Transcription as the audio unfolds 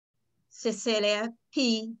Cecily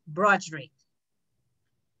P. Broderick.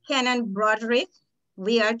 Canon Broderick,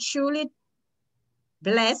 we are truly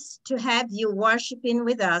blessed to have you worshiping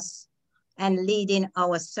with us and leading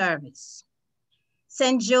our service.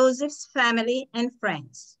 St. Joseph's family and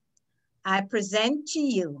friends, I present to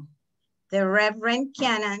you the Reverend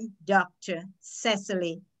Canon Dr.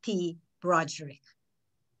 Cecily P. Broderick.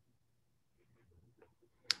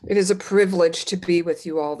 It is a privilege to be with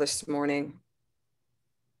you all this morning.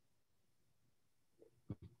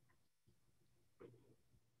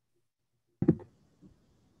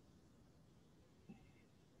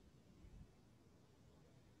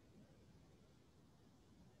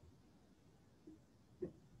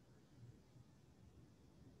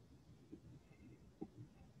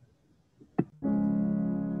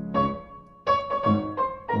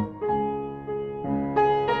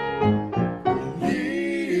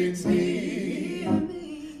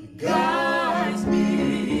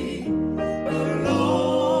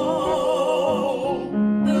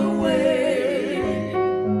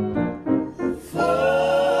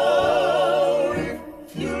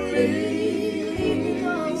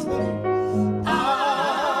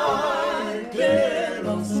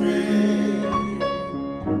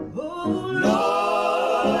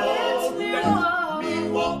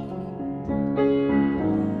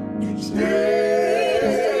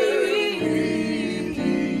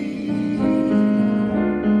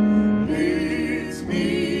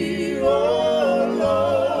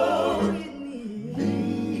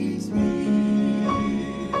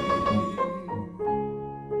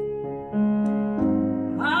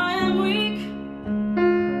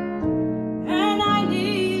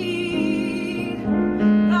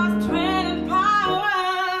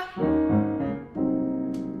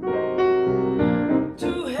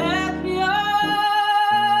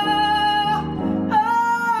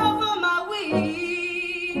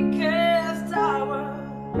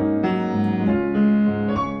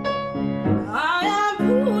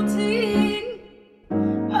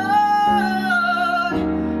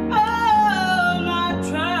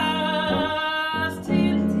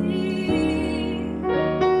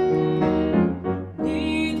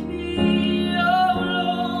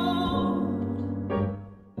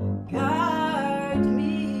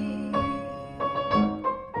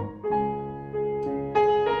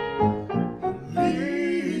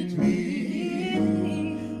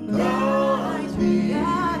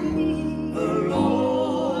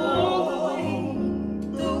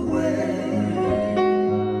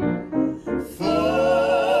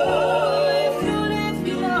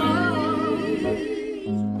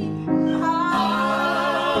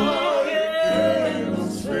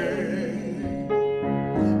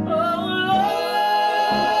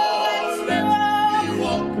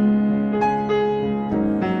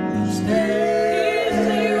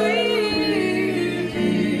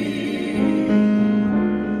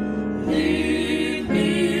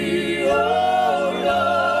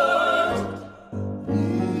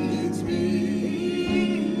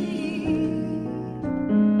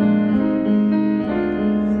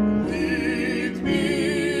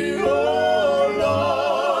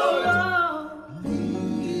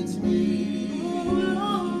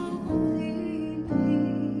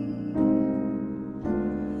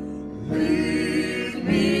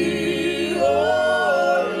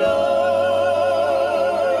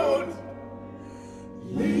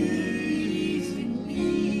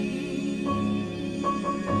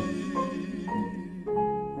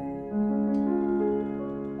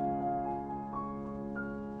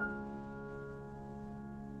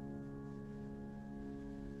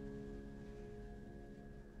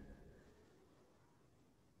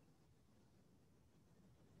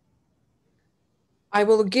 I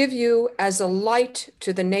will give you as a light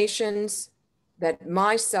to the nations, that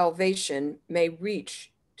my salvation may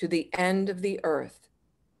reach to the end of the earth.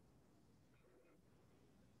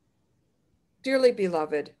 Dearly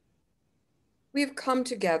beloved, we have come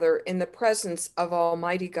together in the presence of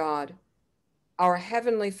Almighty God, our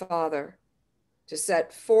Heavenly Father, to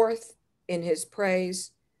set forth in his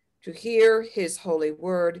praise, to hear his holy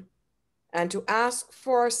word, and to ask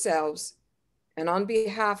for ourselves and on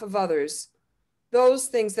behalf of others those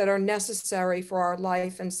things that are necessary for our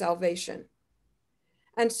life and salvation.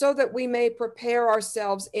 And so that we may prepare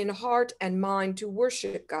ourselves in heart and mind to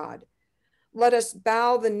worship God, let us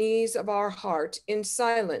bow the knees of our heart in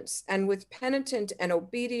silence and with penitent and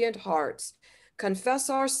obedient hearts confess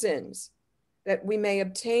our sins, that we may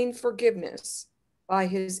obtain forgiveness by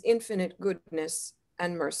his infinite goodness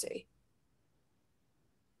and mercy.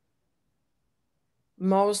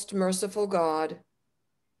 Most merciful God,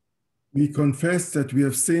 we confess that we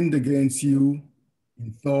have sinned against you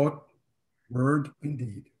in thought, word, and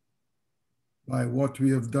deed, by what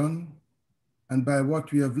we have done and by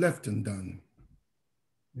what we have left undone.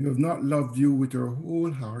 We have not loved you with our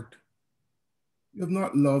whole heart. We have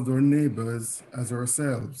not loved our neighbors as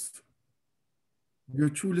ourselves. We are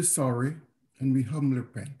truly sorry and we humbly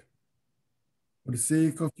repent. For the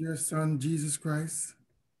sake of your Son, Jesus Christ,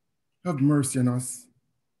 have mercy on us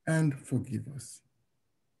and forgive us,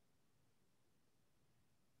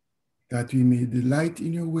 that we may delight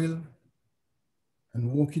in your will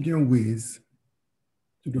and walk in your ways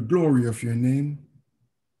to the glory of your name.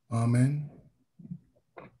 Amen.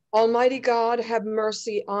 Almighty God, have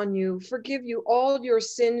mercy on you, forgive you all your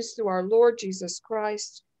sins through our Lord Jesus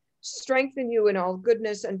Christ, strengthen you in all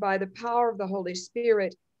goodness, and by the power of the Holy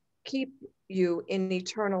Spirit, keep you in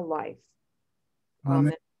eternal life.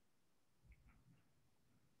 Amen.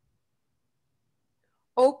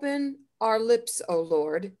 Open our lips, O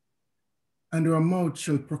Lord, and our mouth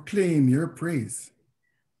shall proclaim your praise.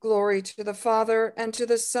 Glory to the Father, and to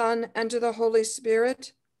the Son, and to the Holy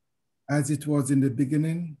Spirit. As it was in the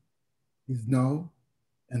beginning, is now,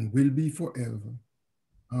 and will be forever.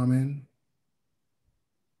 Amen.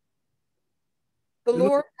 The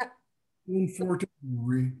Lord come forth in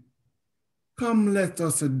glory. Come, let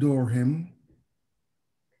us adore him.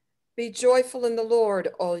 Be joyful in the Lord,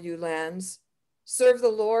 all you lands. Serve the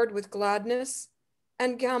Lord with gladness,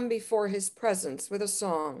 and come before his presence with a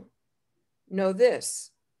song. Know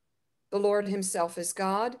this, the Lord himself is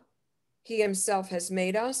God. He himself has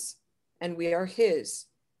made us, and we are his.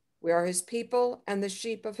 We are his people and the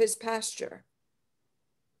sheep of his pasture.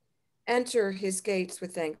 Enter his gates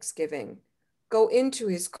with thanksgiving. Go into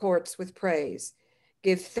his courts with praise.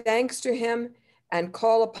 Give thanks to him and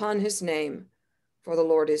call upon his name. For the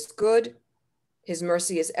Lord is good, his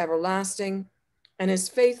mercy is everlasting, and his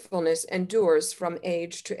faithfulness endures from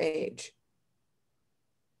age to age.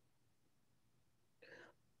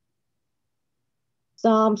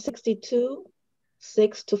 Psalm 62,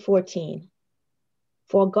 6-14.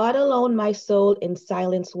 For God alone my soul in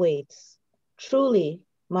silence waits. Truly,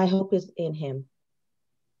 my hope is in him.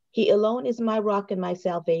 He alone is my rock and my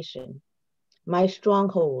salvation, my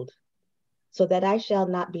stronghold, so that I shall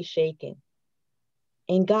not be shaken.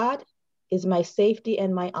 In God is my safety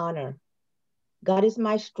and my honor. God is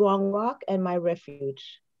my strong rock and my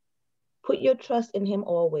refuge. Put your trust in him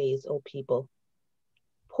always, O people.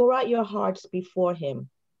 Pour out your hearts before him,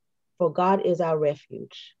 for God is our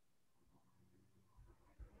refuge.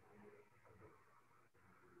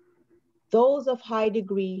 Those of high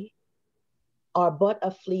degree are but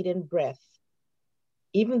a fleeting breath.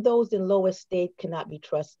 Even those in low estate cannot be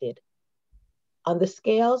trusted. On the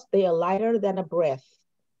scales, they are lighter than a breath,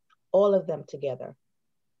 all of them together.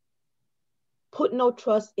 Put no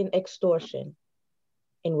trust in extortion.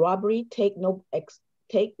 In robbery, take no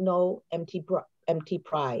empty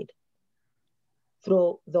pride.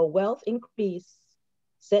 Though wealth increase,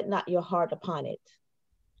 set not your heart upon it.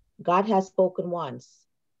 God has spoken once,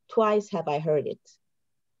 twice have I heard it,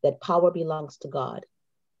 that power belongs to God.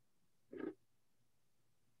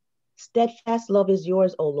 Steadfast love is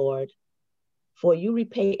yours, O Lord, for you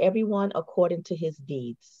repay everyone according to his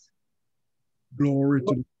deeds. Glory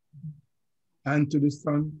to the and to the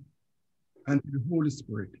Son, and to the Holy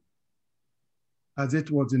Spirit, as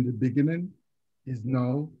it was in the beginning, is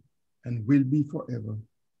now, and will be forever.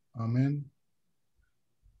 Amen.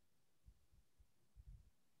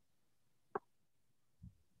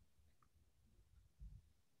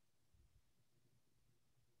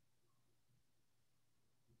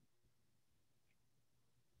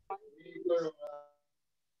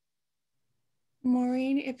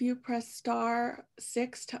 Maureen, if you press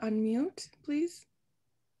 *6 to unmute, please.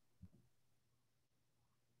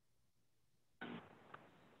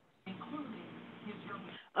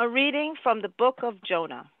 A reading from the book of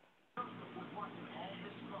Jonah.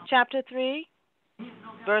 Chapter 3,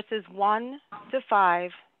 verses 1-5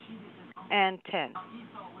 and 10.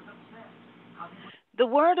 The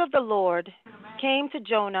word of the Lord came to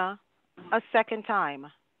Jonah a second time,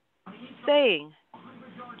 saying,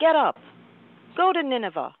 Get up, go to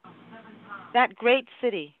Nineveh, that great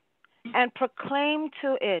city, and proclaim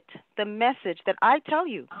to it the message that I tell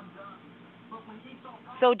you.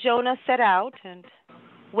 So Jonah set out and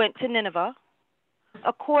went to Nineveh,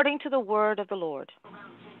 according to the word of the Lord.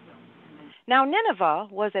 Now Nineveh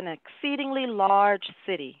was an exceedingly large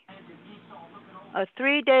city, a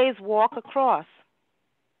 3 days' walk across.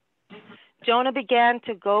 Jonah began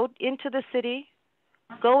to go into the city,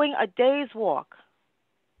 going a day's walk.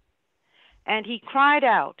 And he cried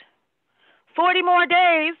out, 40 more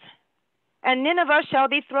days, and Nineveh shall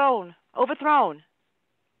be overthrown.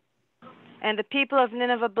 And the people of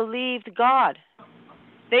Nineveh believed God.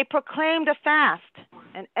 They proclaimed a fast,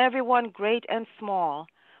 and everyone, great and small,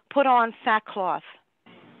 put on sackcloth.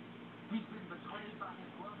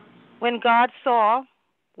 When God saw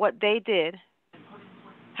what they did,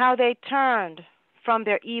 how they turned from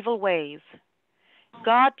their evil ways,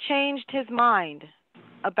 God changed his mind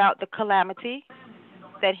about the calamity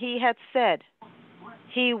that he had said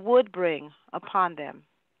he would bring upon them,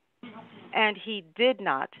 and he did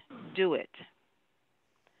not do it.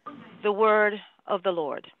 The word of the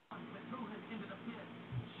Lord.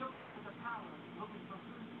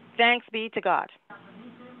 Thanks be to God.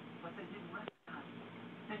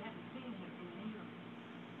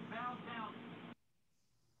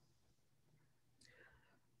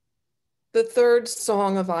 The third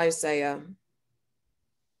song of Isaiah.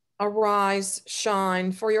 Arise,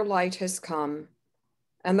 shine, for your light has come,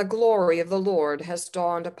 and the glory of the Lord has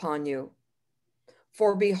dawned upon you.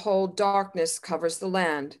 For behold, darkness covers the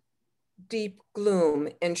land, deep gloom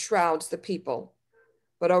enshrouds the people.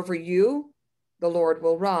 But over you, the Lord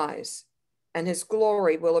will rise, and his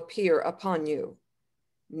glory will appear upon you.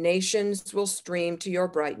 Nations will stream to your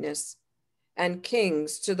brightness, and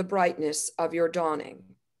kings to the brightness of your dawning.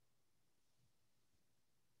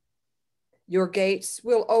 Your gates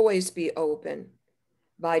will always be open.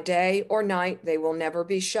 By day or night, they will never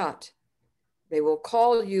be shut. They will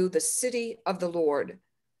call you the city of the Lord,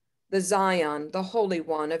 the Zion, the Holy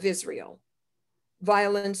One of Israel.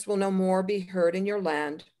 Violence will no more be heard in your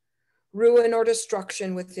land, ruin or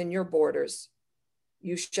destruction within your borders.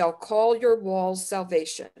 You shall call your walls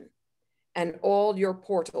salvation, and all your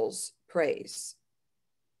portals praise.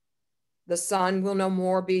 The sun will no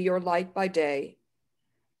more be your light by day.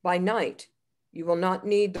 By night, you will not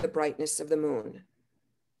need the brightness of the moon.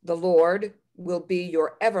 The Lord will be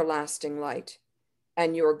your everlasting light,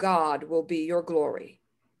 and your God will be your glory.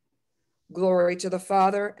 Glory to the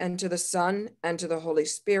Father, and to the Son, and to the Holy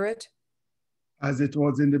Spirit. As it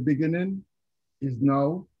was in the beginning, is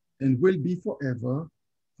now, and will be forever.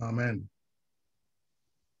 Amen.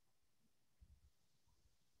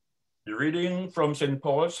 The reading from St.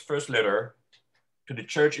 Paul's first letter to the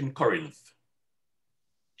church in Corinth,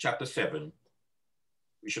 chapter 7.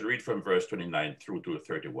 We should read from verse 29 through to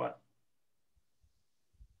 31.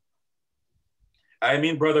 I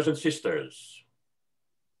mean, brothers and sisters,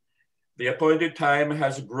 the appointed time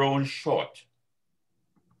has grown short.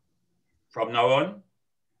 From now on,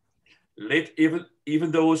 let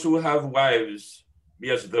even those who have wives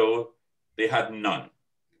be as though they had none,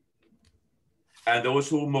 and those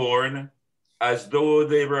who mourn as though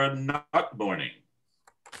they were not mourning,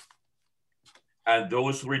 and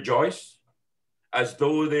those who rejoice as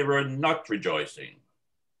though they were not rejoicing,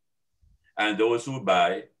 and those who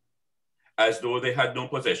buy as though they had no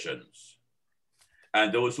possessions,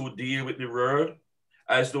 and those who deal with the world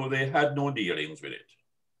as though they had no dealings with it.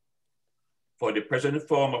 For the present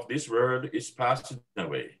form of this world is passing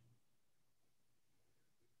away.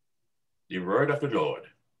 The word of the Lord.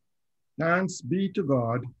 Thanks be to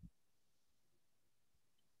God.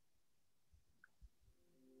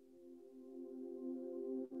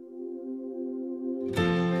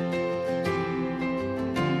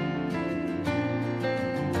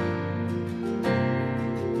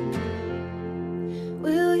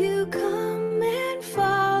 Will you come and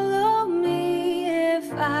follow me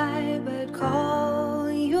if I but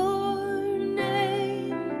call your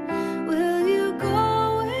name? Will you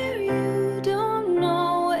go where you don't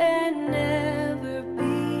know and never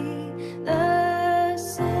be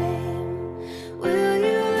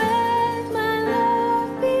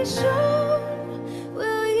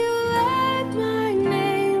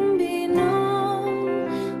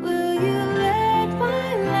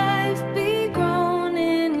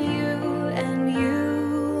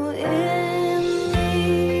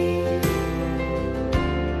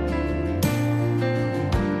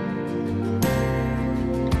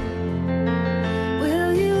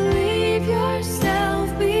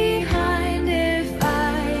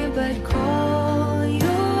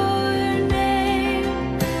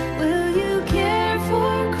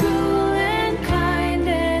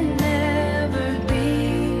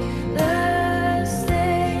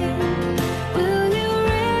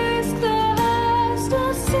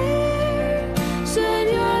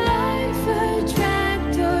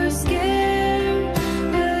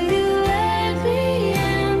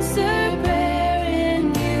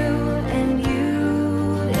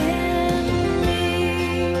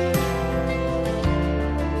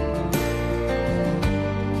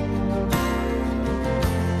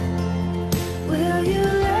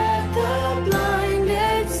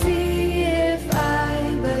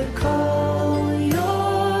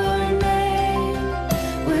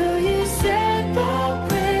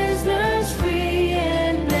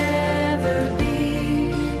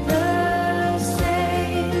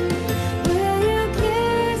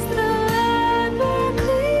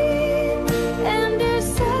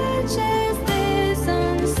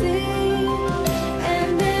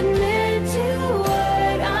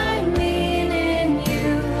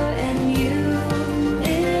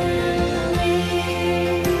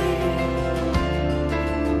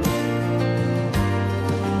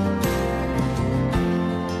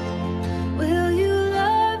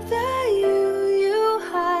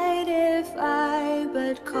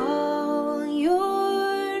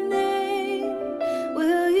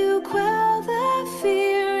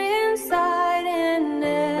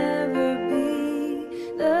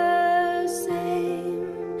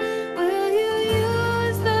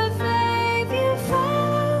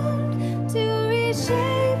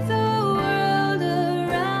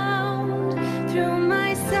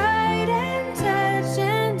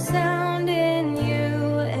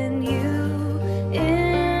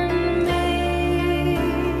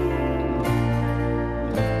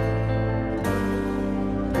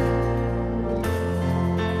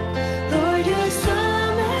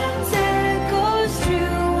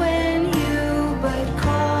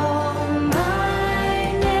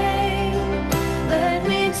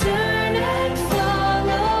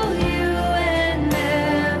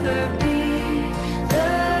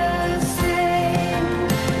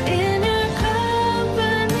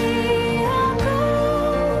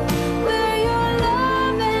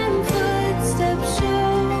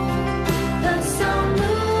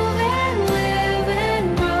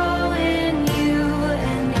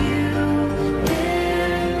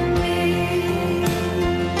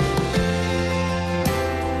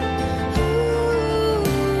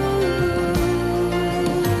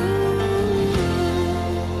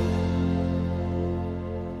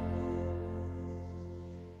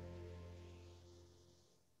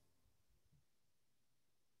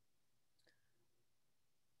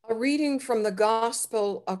reading from the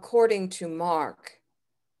Gospel according to Mark,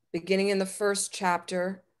 beginning in the first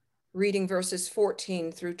chapter, reading verses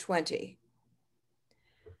 14 through 20.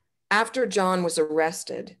 After John was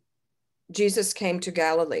arrested, Jesus came to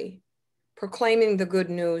Galilee, proclaiming the good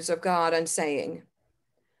news of God and saying,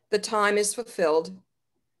 "The time is fulfilled,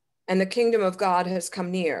 and the kingdom of God has come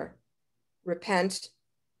near. Repent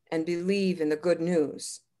and believe in the good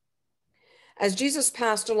news." As Jesus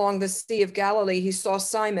passed along the Sea of Galilee, he saw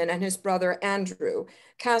Simon and his brother Andrew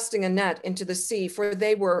casting a net into the sea, for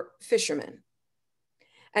they were fishermen.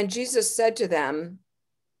 And Jesus said to them,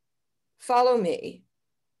 "Follow me,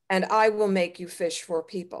 and I will make you fish for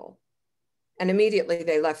people." And immediately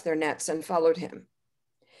they left their nets and followed him.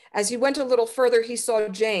 As he went a little further, he saw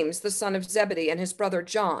James, the son of Zebedee, and his brother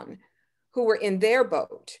John, who were in their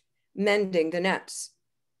boat, mending the nets.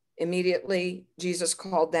 Immediately, Jesus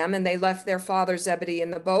called them, and they left their father Zebedee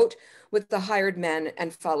in the boat with the hired men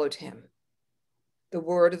and followed him. The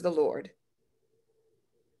word of the Lord.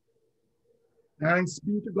 Thanks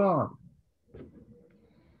be to God.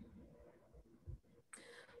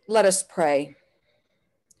 Let us pray.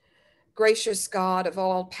 Gracious God of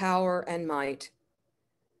all power and might,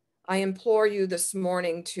 I implore you this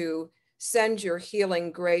morning to send your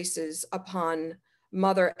healing graces upon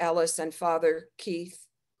Mother Ellis and Father Keith,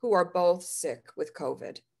 who are both sick with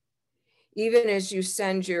COVID. Even as you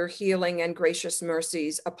send your healing and gracious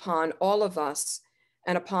mercies upon all of us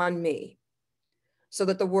and upon me, so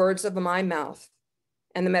that the words of my mouth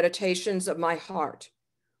and the meditations of my heart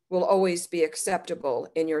will always be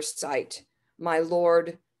acceptable in your sight, my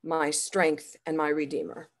Lord, my strength, and my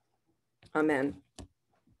Redeemer. Amen.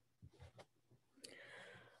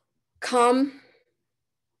 Come,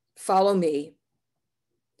 follow me.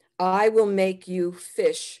 I will make you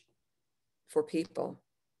fish for people.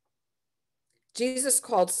 Jesus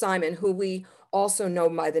called Simon, who we also know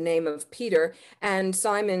by the name of Peter, and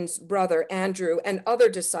Simon's brother Andrew, and other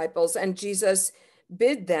disciples, and Jesus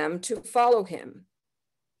bid them to follow him,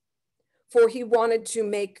 for he wanted to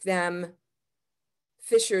make them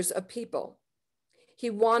fishers of people.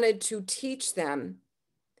 He wanted to teach them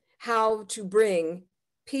how to bring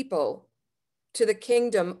people to the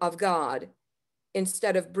kingdom of God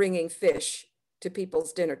instead of bringing fish to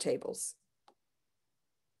people's dinner tables.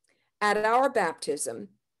 At our baptism,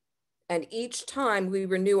 and each time we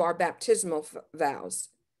renew our baptismal vows,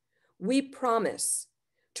 we promise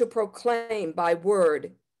to proclaim by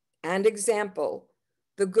word and example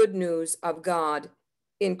the good news of God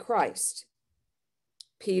in Christ.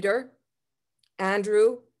 Peter,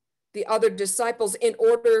 Andrew, the other disciples, in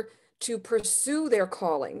order to pursue their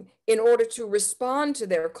calling, in order to respond to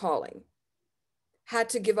their calling, had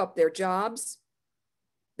to give up their jobs.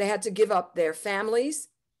 They had to give up their families,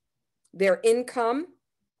 their income,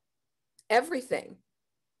 everything,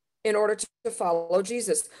 in order to follow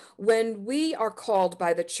Jesus. When we are called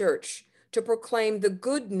by the church to proclaim the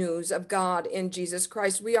good news of God in Jesus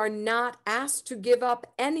Christ, we are not asked to give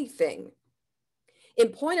up anything.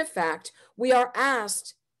 In point of fact, we are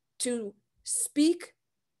asked to speak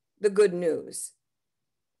the good news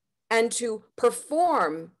and to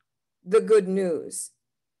perform the good news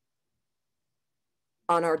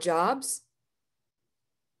on our jobs,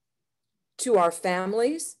 to our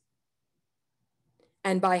families,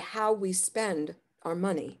 and by how we spend our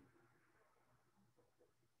money.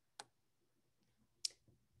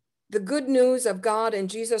 The good news of God and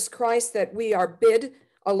Jesus Christ that we are bid,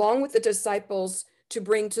 along with the disciples, to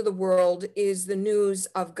bring to the world is the news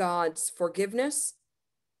of God's forgiveness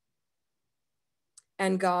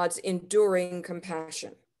and God's enduring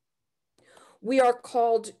compassion. We are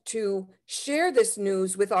called to share this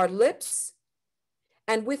news with our lips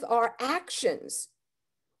and with our actions.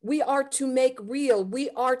 We are to make real,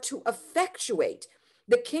 we are to effectuate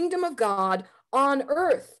the kingdom of God on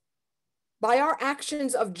earth by our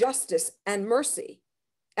actions of justice and mercy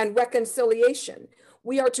and reconciliation.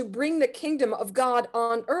 We are to bring the kingdom of God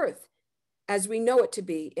on earth as we know it to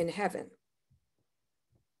be in heaven.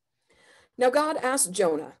 Now, God asked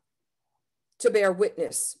Jonah to bear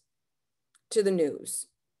witness to the news,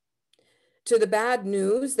 to the bad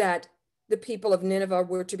news that the people of Nineveh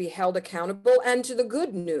were to be held accountable, and to the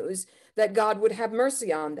good news that God would have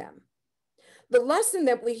mercy on them. The lesson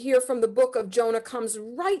that we hear from the book of Jonah comes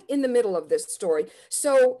right in the middle of this story.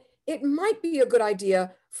 So it might be a good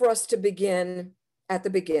idea for us to begin at the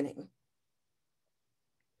beginning.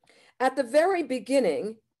 At the very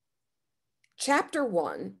beginning, chapter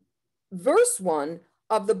 1, verse 1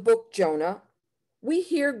 of the book Jonah, we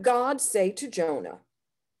hear God say to Jonah,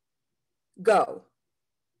 "Go."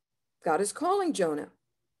 God is calling Jonah.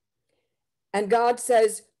 And God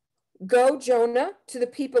says, Go, Jonah, to the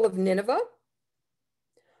people of Nineveh,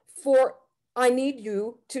 for I need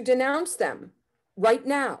you to denounce them right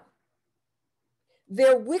now.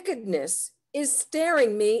 Their wickedness is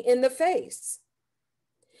staring me in the face.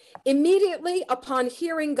 Immediately upon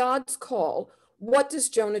hearing God's call, what does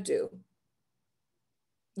Jonah do?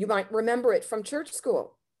 You might remember it from church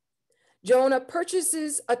school. Jonah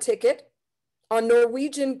purchases a ticket on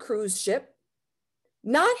Norwegian cruise ship,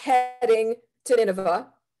 not heading to Nineveh,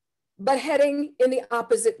 but heading in the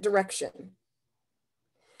opposite direction.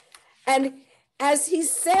 And as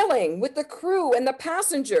he's sailing with the crew and the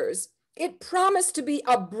passengers, it promised to be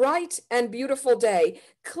a bright and beautiful day,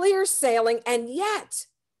 clear sailing, and yet,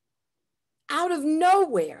 out of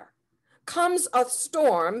nowhere comes a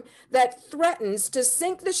storm that threatens to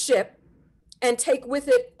sink the ship and take with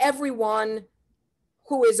it everyone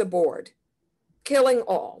who is aboard, killing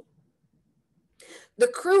all. The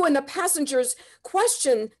crew and the passengers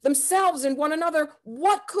question themselves and one another,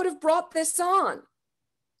 what could have brought this on?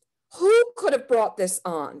 Who could have brought this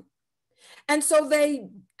on? And so they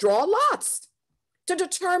draw lots to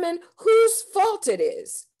determine whose fault it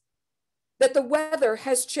is that the weather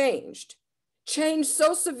has changed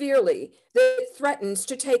so severely that it threatens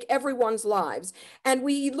to take everyone's lives. And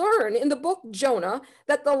we learn in the book Jonah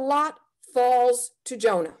that the lot falls to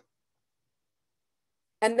Jonah.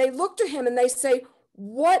 And they look to him and they say,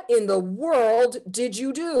 what in the world did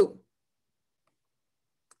you do?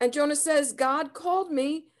 And Jonah says, God called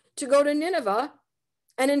me to go to Nineveh,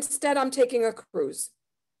 and instead I'm taking a cruise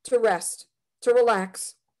to rest, to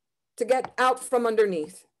relax, to get out from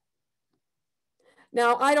underneath.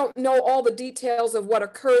 Now, I don't know all the details of what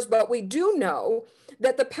occurs, but we do know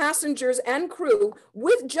that the passengers and crew,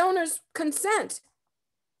 with Jonah's consent,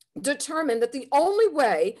 determined that the only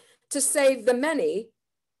way to save the many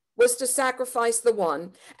was to sacrifice the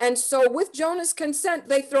one. And so with Jonah's consent,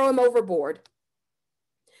 they throw him overboard.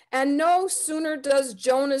 And no sooner does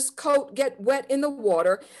Jonah's coat get wet in the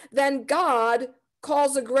water than God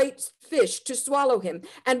calls a great fish to swallow him.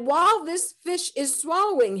 And while this fish is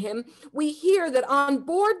swallowing him, we hear that on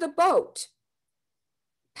board the boat,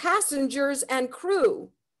 passengers and crew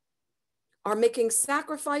are making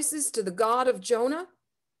sacrifices to the God of Jonah,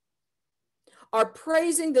 are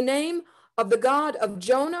praising the name of the God of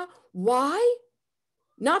Jonah. Why?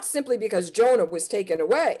 Not simply because Jonah was taken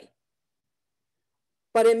away,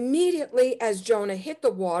 but immediately as Jonah hit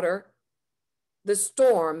the water, the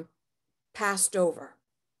storm passed over.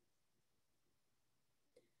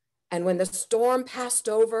 And when the storm passed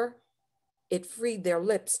over, it freed their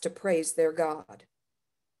lips to praise their God.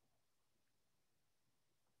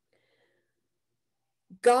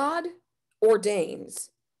 God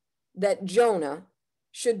ordains that Jonah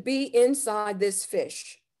should be inside this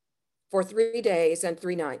fish for 3 days and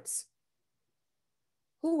 3 nights.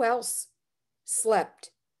 Who else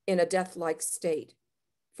slept in a death-like state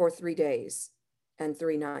for 3 days and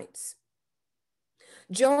 3 nights?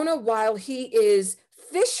 Jonah, while he is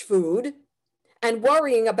fish food and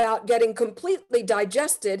worrying about getting completely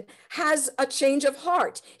digested, has a change of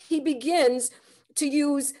heart. He begins to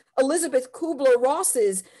use Elizabeth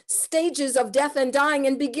Kubler-Ross's stages of death and dying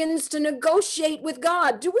and begins to negotiate with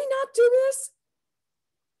God. Do we not do this?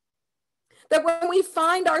 That when we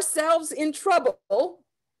find ourselves in trouble,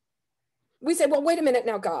 we say, well, wait a minute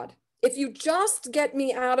now, God. If you just get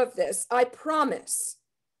me out of this, I promise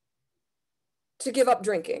to give up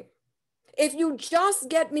drinking. If you just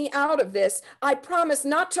get me out of this, I promise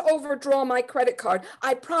not to overdraw my credit card.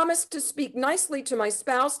 I promise to speak nicely to my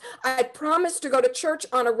spouse. I promise to go to church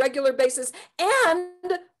on a regular basis.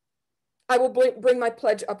 And I will bring my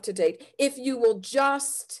pledge up to date. If you will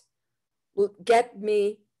just get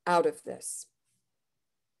me out of this.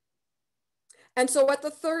 And so at the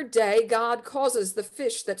 3rd day, God causes the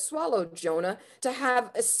fish that swallowed Jonah to have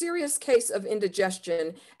a serious case of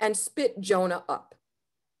indigestion and spit Jonah up.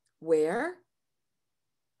 Where?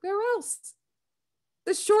 Where else?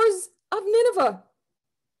 The shores of Nineveh.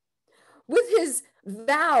 With his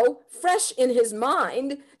vow fresh in his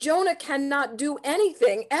mind, Jonah cannot do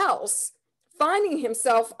anything else, finding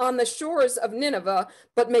himself on the shores of Nineveh,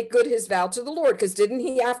 but make good his vow to the Lord. Because didn't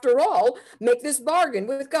he, after all, make this bargain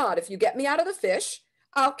with God? If you get me out of the fish,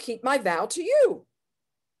 I'll keep my vow to you.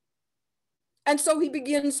 And so he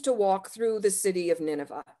begins to walk through the city of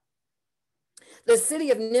Nineveh. The city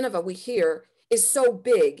of Nineveh, we hear, is so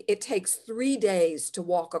big, it takes 3 days to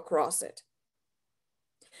walk across it.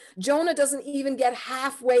 Jonah doesn't even get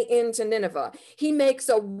halfway into Nineveh. He makes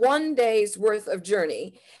a 1 day's worth of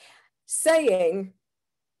journey, saying,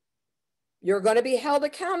 you're going to be held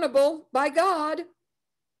accountable by God.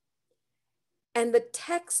 And the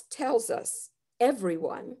text tells us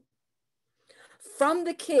everyone from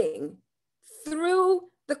the king through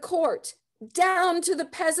the court, down to the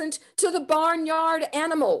peasant, to the barnyard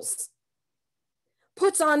animals,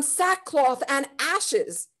 puts on sackcloth and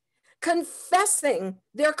ashes, confessing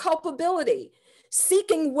their culpability,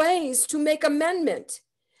 seeking ways to make amendment,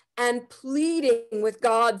 and pleading with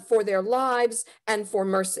God for their lives and for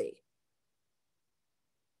mercy.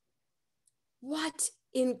 What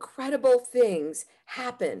incredible things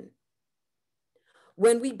happen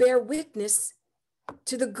when we bear witness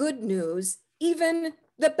to the good news, even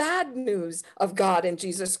the bad news of God and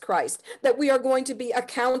Jesus Christ, that we are going to be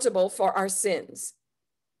accountable for our sins.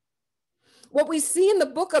 What we see in the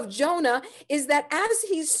book of Jonah is that as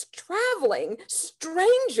he's traveling,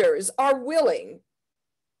 strangers are willing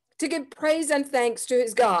to give praise and thanks to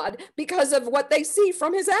his God because of what they see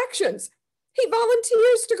from his actions. He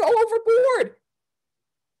volunteers to go overboard,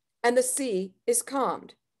 and the sea is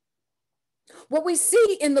calmed. What we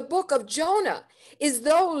see in the book of Jonah is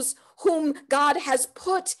those whom God has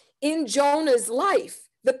put in Jonah's life,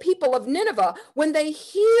 the people of Nineveh, when they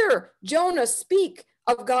hear Jonah speak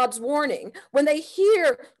of God's warning, when they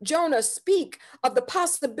hear Jonah speak of the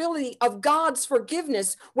possibility of God's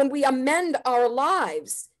forgiveness, when we amend our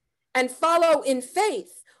lives and follow in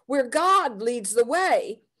faith where God leads the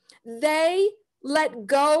way, they let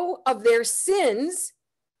go of their sins,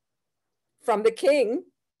 from the king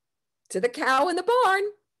to the cow in the barn,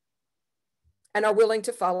 and are willing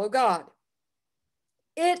to follow God.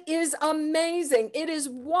 It is amazing. It is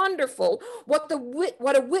wonderful what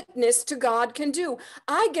a witness to God can do.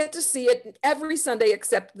 I get to see it every Sunday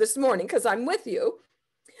except this morning because I'm with you.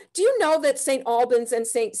 Do you know that St. Albans and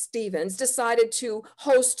St. Stephen's decided to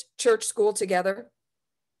host church school together?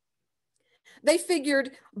 They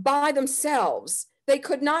figured by themselves they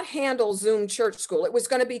could not handle Zoom church school. It was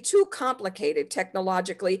going to be too complicated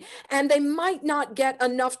technologically, and they might not get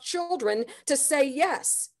enough children to say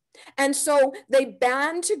yes. And so they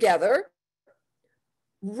band together,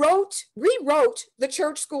 rewrote the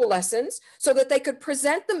church school lessons so that they could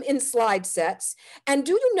present them in slide sets. And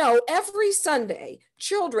do you know, every Sunday,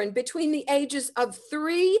 children between the ages of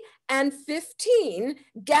 3 and 15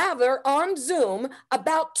 gather on Zoom,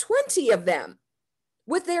 about 20 of them,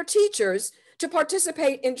 with their teachers to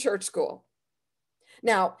participate in church school.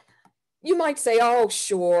 Now, you might say, oh,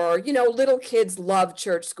 sure, little kids love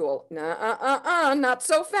church school. Not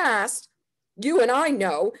so fast. You and I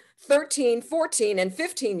know 13, 14, and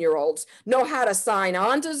 15-year-olds know how to sign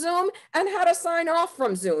on to Zoom and how to sign off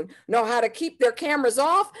from Zoom, know how to keep their cameras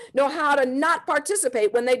off, know how to not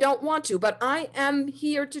participate when they don't want to. But I am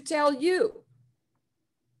here to tell you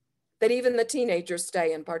that even the teenagers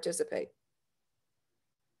stay and participate.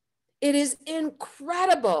 It is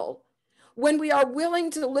incredible when we are willing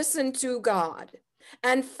to listen to God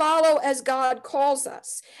and follow as God calls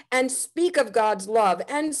us and speak of God's love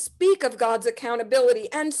and speak of God's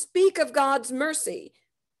accountability and speak of God's mercy.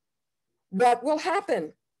 What will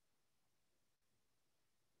happen?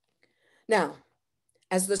 Now,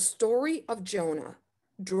 as the story of Jonah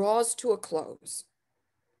draws to a close,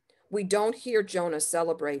 we don't hear Jonah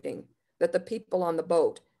celebrating that the people on the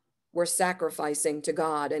boat were sacrificing to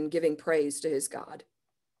God and giving praise to his God.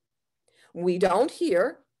 We don't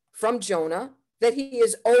hear from Jonah that he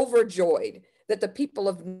is overjoyed that the people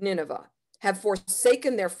of Nineveh have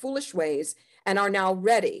forsaken their foolish ways and are now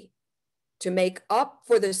ready to make up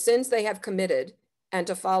for the sins they have committed and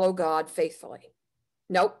to follow God faithfully.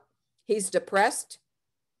 Nope, he's depressed,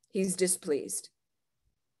 he's displeased.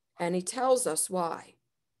 And he tells us why,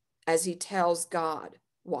 as he tells God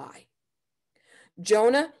why.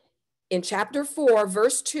 Jonah, in chapter 4,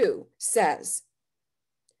 verse 2, says,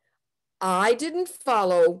 I didn't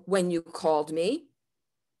follow when you called me.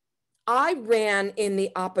 I ran in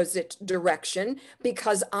the opposite direction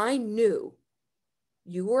because I knew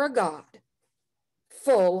you were a God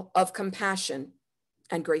full of compassion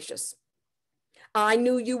and gracious. I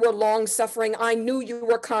knew you were long-suffering. I knew you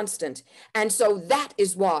were constant. And so that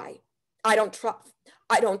is why I don't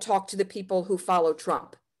talk to the people who follow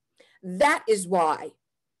Trump. That is why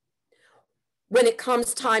when it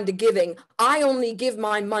comes time to giving, I only give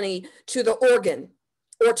my money to the organ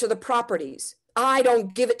or to the properties. I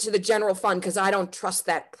don't give it to the general fund because I don't trust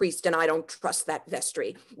that priest and I don't trust that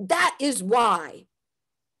vestry. That is why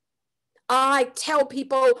I tell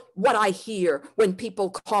people what I hear when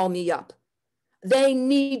people call me up. They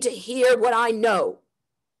need to hear what I know,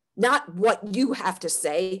 not what you have to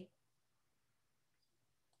say.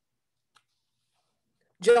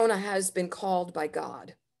 Jonah has been called by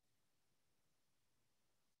God.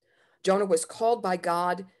 Jonah was called by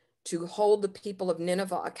God to hold the people of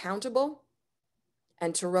Nineveh accountable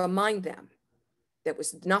and to remind them There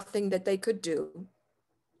was nothing that they could do.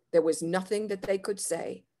 There was nothing that they could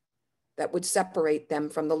say that would separate them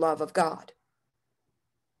from the love of God.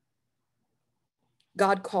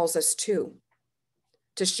 God calls us too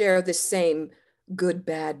to share this same good,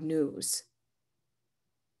 bad news.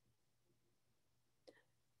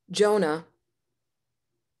 Jonah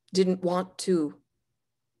didn't want to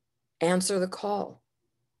answer the call.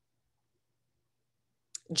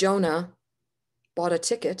 Jonah bought a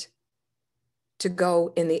ticket to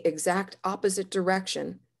go in the exact opposite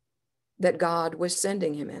direction that God was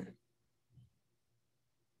sending him in.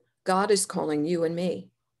 God is calling you and me.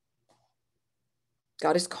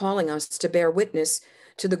 God is calling us to bear witness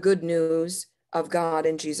to the good news of God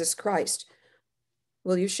in Jesus Christ.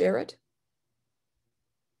 Will you share it?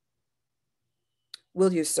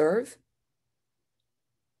 Will you serve?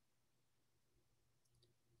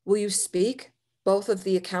 Will you speak both of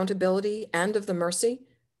the accountability and of the mercy?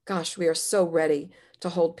 Gosh, we are so ready to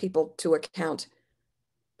hold people to account,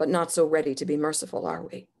 but not so ready to be merciful, are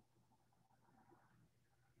we?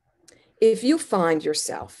 If you find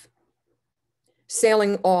yourself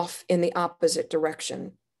sailing off in the opposite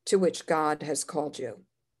direction to which God has called you,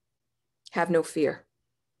 have no fear,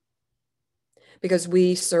 because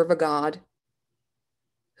we serve a God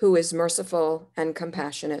who is merciful and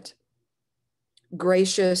compassionate,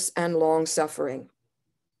 gracious and long-suffering,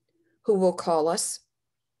 who will call us,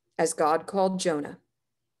 as God called Jonah,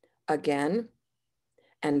 again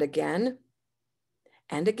and again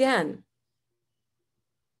and again,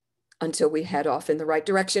 until we head off in the right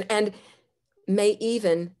direction, and may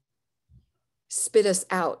even spit us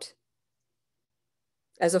out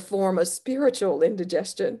as a form of spiritual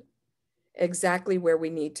indigestion, exactly where we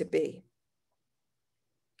need to be.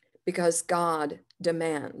 Because God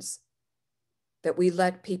demands that we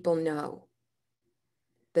let people know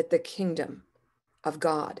that the kingdom of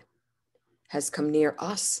God has come near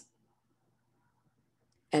us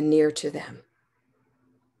and near to them.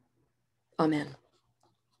 Amen.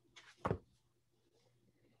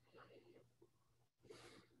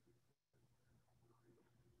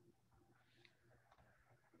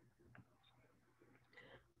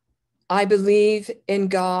 I believe in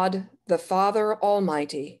God, the Father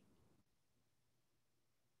Almighty,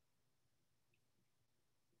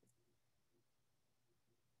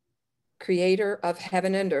 creator of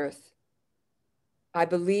heaven and earth. I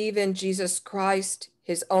believe in Jesus Christ,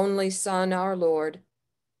 his only Son, our Lord.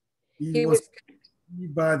 He was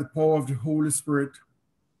conceived by the power of the Holy Spirit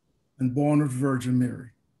and born of Virgin Mary.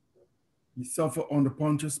 He suffered under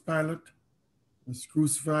Pontius Pilate, was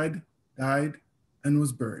crucified, died, and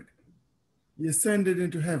was buried. He ascended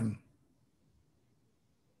into heaven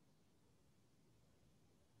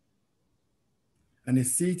and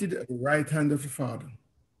is seated at the right hand of the Father.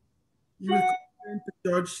 He will come to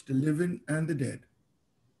judge the living and the dead.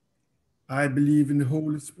 I believe in the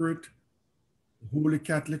Holy Spirit, the Holy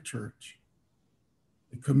Catholic Church,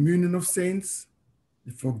 the communion of saints,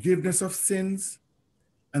 the forgiveness of sins,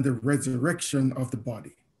 and the resurrection of the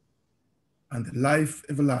body, and the life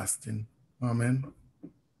everlasting. Amen.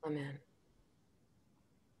 Amen.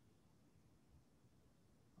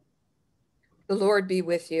 The Lord be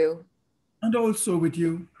with you. And also with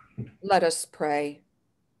you. Let us pray.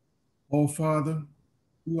 O Father,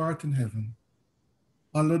 who art in heaven,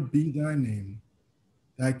 hallowed be thy name.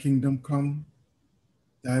 Thy kingdom come,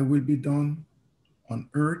 thy will be done on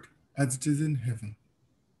earth as it is in heaven.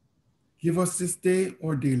 Give us this day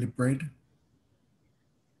our daily bread,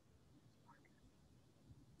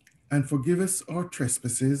 and forgive us our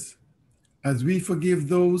trespasses, as we forgive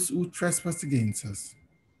those who trespass against us.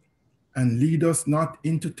 And lead us not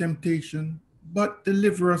into temptation, but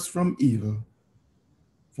deliver us from evil.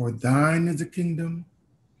 For thine is the kingdom,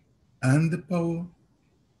 and the power,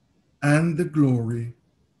 and the glory,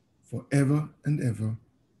 forever and ever.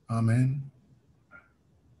 Amen.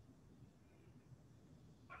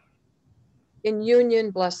 In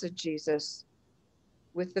union, blessed Jesus,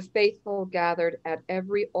 with the faithful gathered at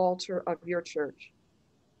every altar of your church,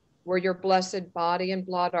 where your blessed body and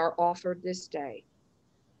blood are offered this day,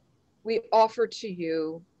 we offer to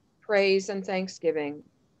you praise and thanksgiving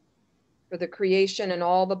for the creation and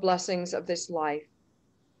all the blessings of this life,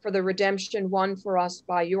 for the redemption won for us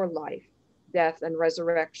by your life, death, and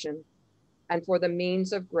resurrection, and for the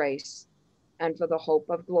means of grace, and for the hope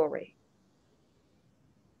of glory.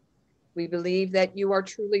 We believe that you are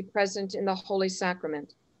truly present in the Holy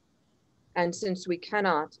Sacrament, and since we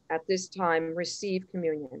cannot at this time receive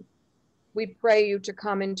communion, we pray you to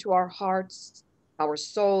come into our hearts, our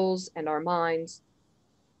souls, and our minds.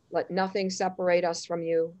 Let nothing separate us from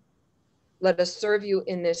you. Let us serve you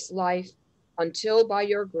in this life until by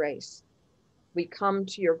your grace we come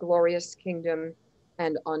to your glorious kingdom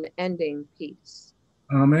and unending peace.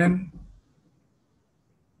 Amen.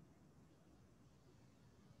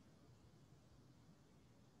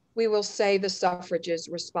 We will say the suffrages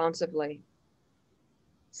responsively.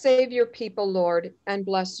 Save your people, Lord, and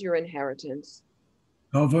bless your inheritance.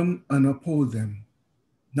 Govern and uphold them,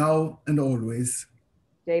 now and always.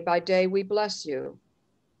 Day by day we bless you.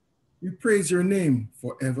 We praise your name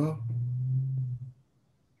forever.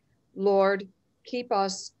 Lord, keep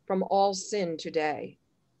us from all sin today.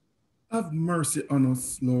 Have mercy on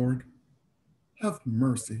us, Lord. Have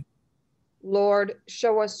mercy. Lord,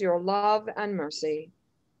 show us your love and mercy.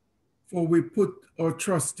 For we put our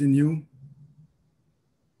trust in you,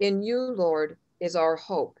 In you, Lord, is our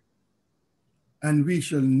hope. and we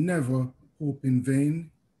shall never hope in vain.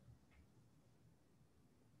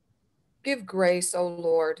 Give grace, O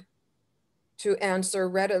Lord, to answer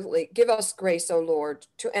readily. Give us grace, O Lord,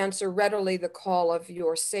 to answer readily the call of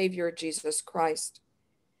your Savior, Jesus Christ,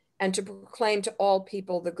 and to proclaim to all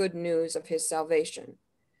people the good news of his salvation,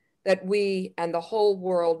 that we and the whole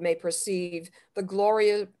world may perceive the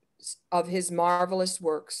glory of his marvelous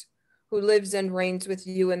works, who lives and reigns with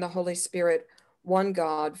you in the Holy Spirit, one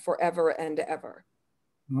God, forever and ever.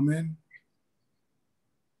 Amen.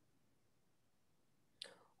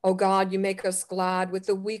 O God, you make us glad with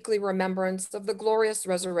the weekly remembrance of the glorious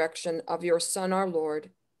resurrection of your Son, our Lord.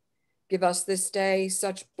 Give us this day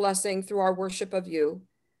such blessing through our worship of you,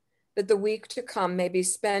 that the week to come may be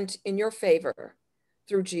spent in your favor,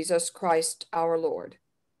 through Jesus Christ, our Lord.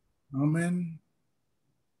 Amen.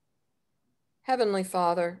 Heavenly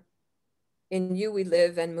Father, in you we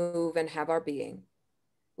live and move and have our being.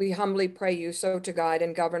 We humbly pray you so to guide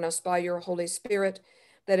and govern us by your Holy Spirit,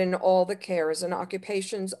 that in all the cares and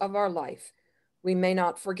occupations of our life, we may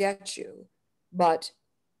not forget you, but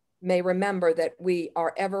may remember that we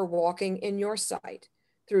are ever walking in your sight,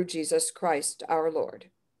 through Jesus Christ, our Lord.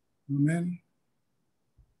 Amen.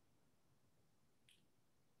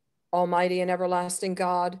 Almighty and everlasting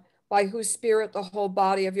God, by whose Spirit the whole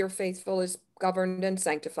body of your faithful is governed and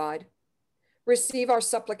sanctified, receive our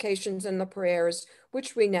supplications and the prayers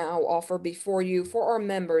which we now offer before you for our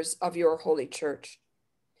members of your holy church,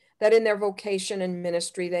 that in their vocation and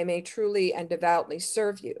ministry they may truly and devoutly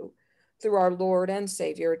serve you, through our Lord and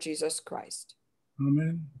Savior, Jesus Christ.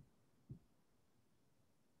 Amen.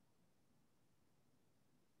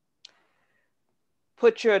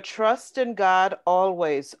 Put your trust in God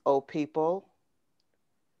always, O people.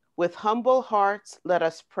 With humble hearts, let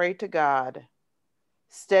us pray to God.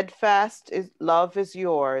 Steadfast love is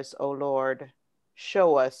yours, O Lord.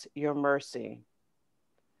 Show us your mercy.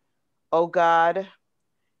 O God,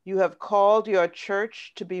 you have called your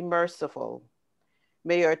church to be merciful.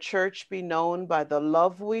 May your church be known by the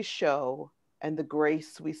love we show and the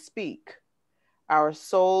grace we speak. Our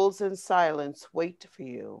souls in silence wait for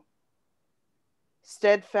you.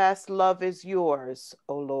 Steadfast love is yours,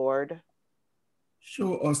 O Lord.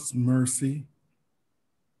 Show us mercy.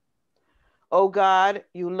 O God,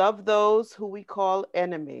 you love those who we call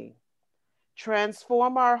enemy.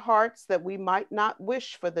 Transform our hearts that we might not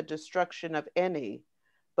wish for the destruction of any,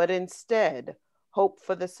 but instead hope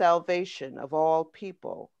for the salvation of all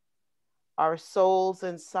people. Our souls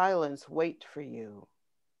in silence wait for you.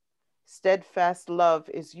 Steadfast love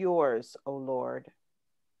is yours, O Lord.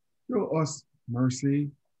 Show us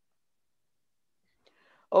mercy.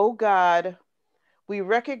 O God, we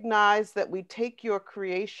recognize that we take your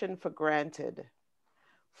creation for granted.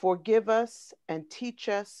 Forgive us and teach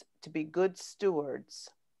us to be good stewards.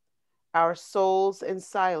 Our souls in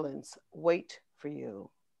silence wait for you.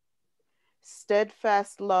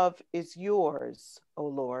 Steadfast love is yours, O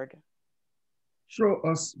Lord. Show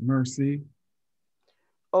us mercy.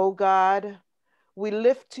 O God, we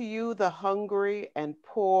lift to you the hungry and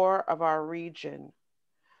poor of our region.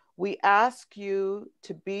 We ask you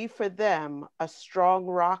to be for them a strong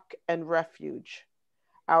rock and refuge.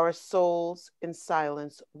 Our souls in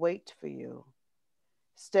silence wait for you.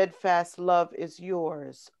 Steadfast love is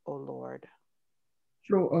yours, O Lord.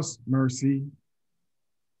 Show us mercy.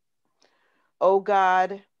 O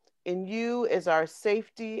God, in you is our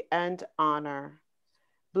safety and honor.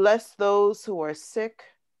 Bless those who are sick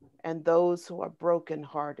and those who are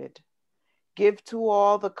brokenhearted. Give to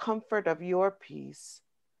all the comfort of your peace.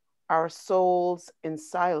 Our souls in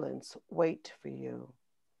silence wait for you.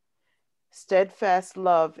 Steadfast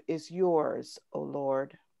love is yours, O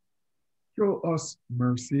Lord. Show us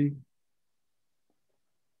mercy.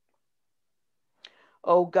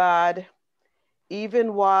 O God,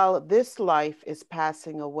 even while this life is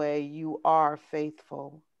passing away, you are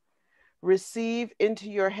faithful. Receive into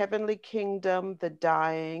your heavenly kingdom the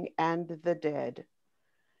dying and the dead.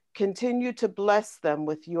 Continue to bless them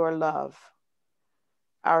with your love.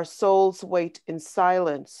 Our souls wait in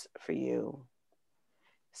silence for you.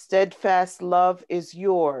 Steadfast love is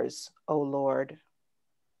yours, O Lord.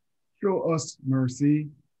 Show us mercy.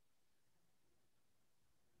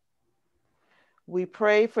 We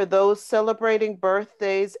pray for those celebrating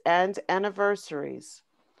birthdays and anniversaries,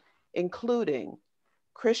 including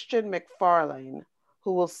Christian McFarlane,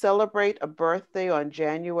 who will celebrate a birthday on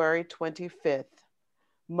January 25th,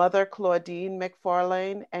 Mother Claudine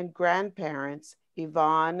McFarlane and grandparents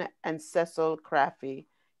Yvonne and Cecil Craffey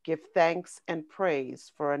give thanks and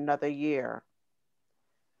praise for another year.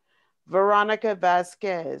 Veronica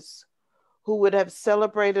Vasquez, who would have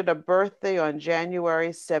celebrated a birthday on January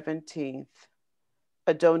 17th.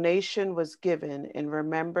 A donation was given in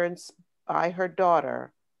remembrance by her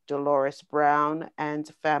daughter, Dolores Brown,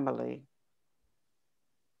 and family.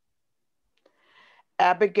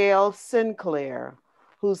 Abigail Sinclair,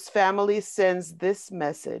 whose family sends this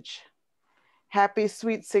message. Happy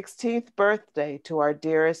sweet 16th birthday to our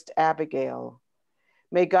dearest Abigail.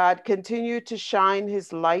 May God continue to shine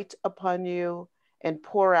his light upon you and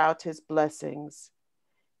pour out his blessings.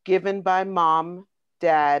 Given by Mom,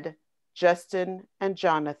 Dad, Justin, and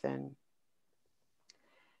Jonathan.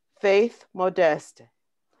 Faith Modeste,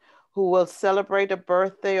 who will celebrate a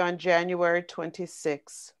birthday on January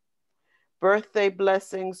 26. Birthday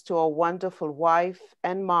blessings to a wonderful wife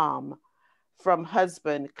and mom from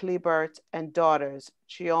husband Clebert and daughters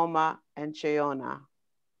Chioma and Cheona.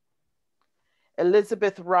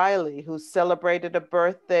 Elizabeth Riley, who celebrated a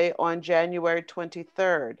birthday on January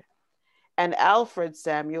 23rd, and Alfred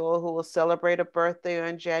Samuel, who will celebrate a birthday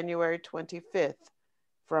on January 25th,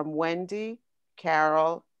 from Wendy,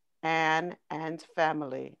 Carol, Anne, and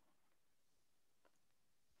family.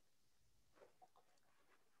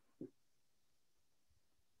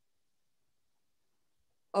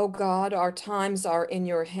 O God, our times are in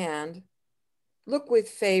your hand. Look with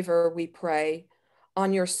favor, we pray,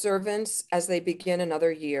 on your servants as they begin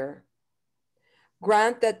another year.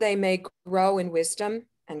 Grant that they may grow in wisdom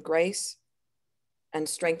and grace and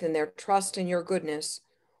strengthen their trust in your goodness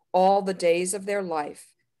all the days of their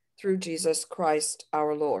life, through Jesus Christ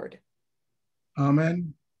our Lord.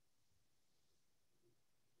 Amen.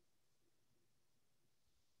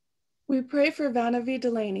 We pray for Vanavi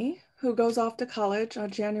Delaney, who goes off to college on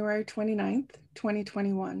January 29th,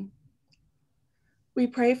 2021. We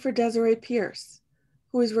pray for Desiree Pierce,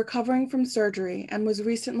 who is recovering from surgery and was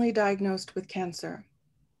recently diagnosed with cancer.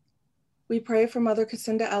 We pray for Mother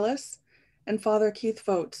Cassandra Ellis and Father Keith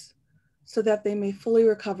Votes, so that they may fully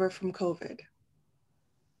recover from COVID.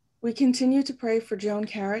 We continue to pray for Joan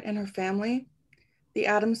Carrott and her family, the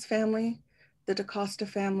Adams family, the DaCosta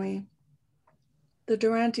family, the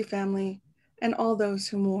Durante family, and all those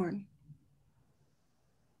who mourn.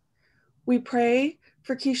 We pray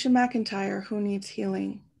for Keisha McIntyre, who needs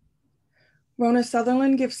healing. Rona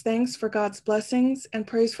Sutherland gives thanks for God's blessings and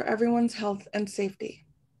prays for everyone's health and safety.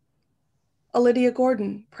 Lydia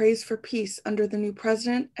Gordon prays for peace under the new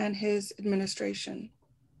president and his administration.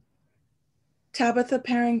 Tabitha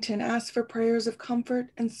Parrington asks for prayers of comfort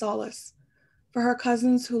and solace for her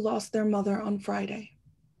cousins who lost their mother on Friday.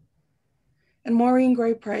 And Maureen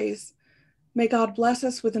Gray prays, may God bless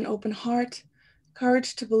us with an open heart,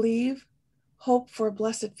 courage to believe, hope for a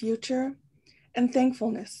blessed future, and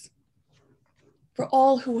thankfulness for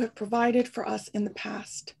all who have provided for us in the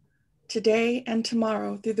past, today and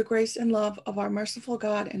tomorrow, through the grace and love of our merciful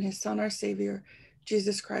God and his Son, our Savior,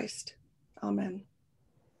 Jesus Christ. Amen.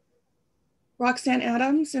 Roxanne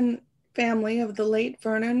Adams and family of the late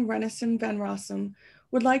Vernon Renison Van Rossum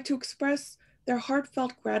would like to express their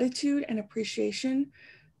heartfelt gratitude and appreciation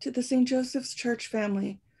to the St. Joseph's Church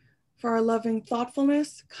family for our loving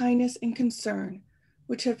thoughtfulness, kindness, and concern,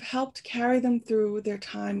 which have helped carry them through their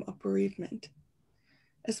time of bereavement.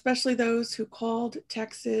 Especially those who called,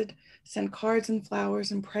 texted, sent cards and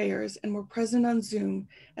flowers and prayers, and were present on Zoom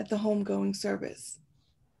at the homegoing service.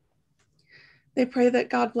 They pray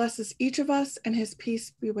that God blesses each of us and his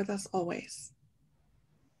peace be with us always.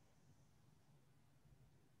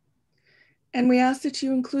 And we ask that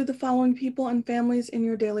you include the following people and families in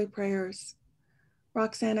your daily prayers: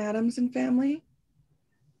 Roxanne Adams and family,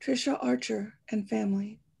 Tricia Archer and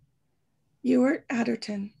family, Ewart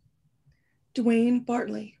Adderton, Dwayne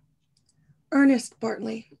Bartley, Ernest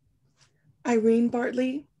Bartley, Irene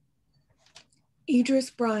Bartley, Idris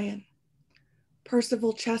Bryan,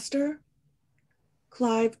 Percival Chester,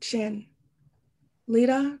 Clive Chin,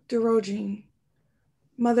 Lita DeRogine,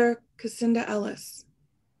 Mother Cassandra Ellis,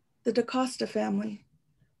 the DaCosta family,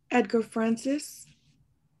 Edgar Francis,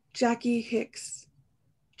 Jackie Hicks,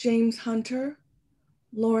 James Hunter,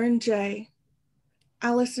 Lauren J.,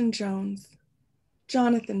 Allison Jones,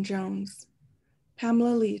 Jonathan Jones,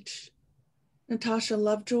 Pamela Leach, Natasha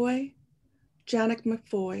Lovejoy, Janet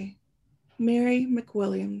McFoy, Mary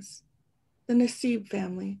McWilliams, the Nassib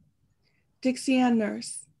family, Dixie Ann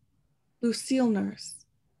Nurse, Lucille Nurse,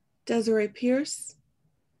 Desiree Pierce,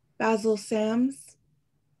 Basil Sams,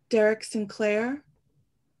 Derek Sinclair,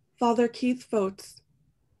 Father Keith Votes,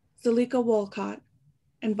 Zalika Wolcott,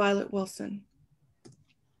 and Violet Wilson.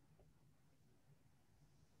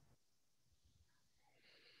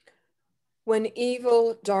 When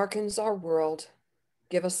evil darkens our world,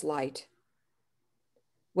 give us light.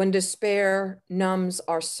 When despair numbs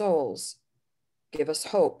our souls, give us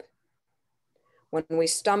hope. When we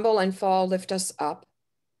stumble and fall, lift us up.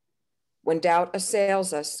 When doubt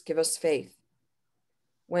assails us, give us faith.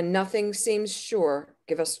 When nothing seems sure,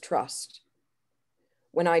 give us trust.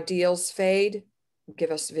 When ideals fade, give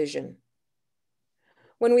us vision.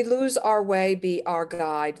 When we lose our way, be our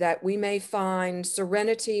guide, that we may find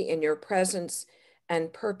serenity in your presence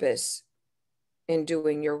and purpose in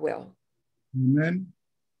doing your will. Amen.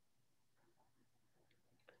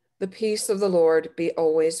 The peace of the Lord be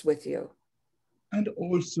always with you. And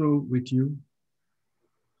also with you.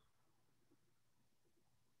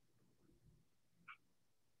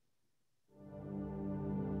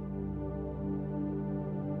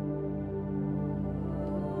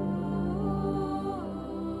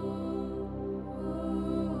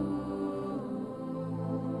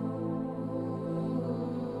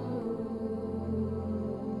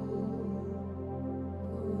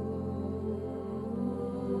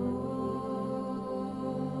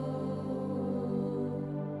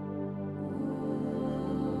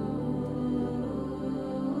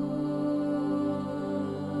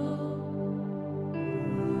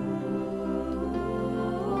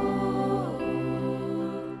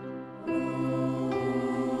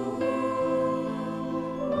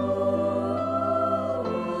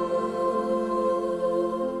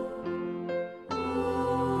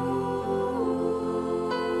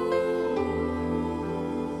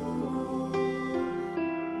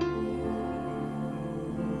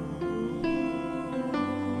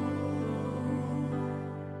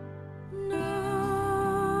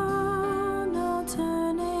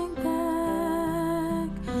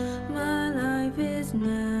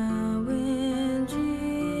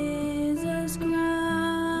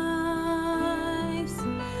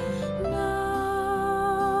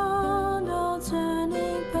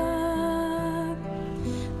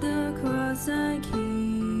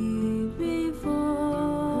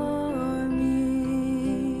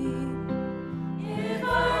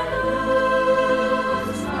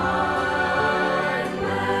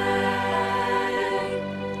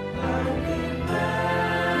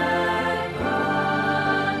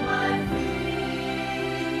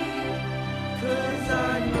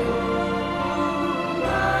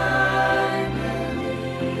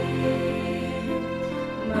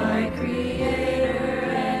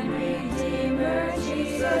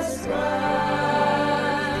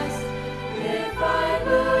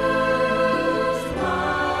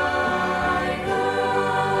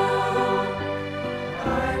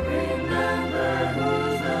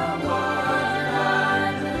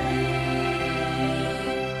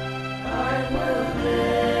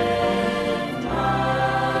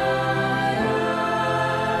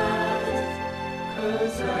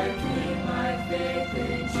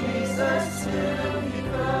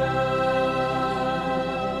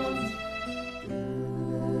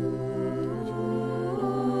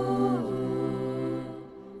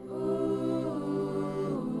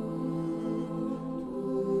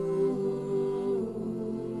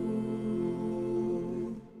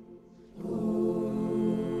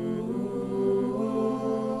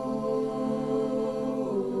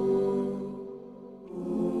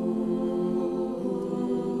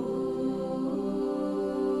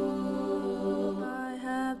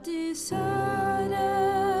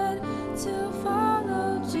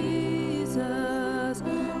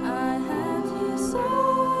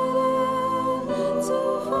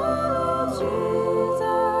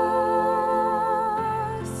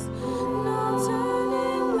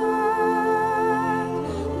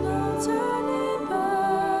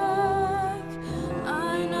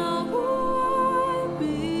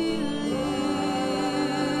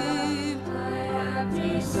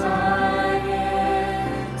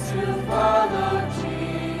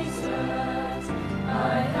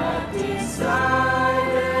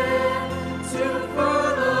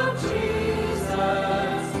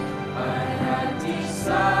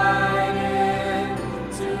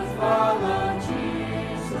 follow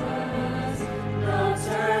Jesus, no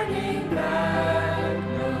turning back,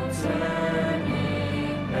 no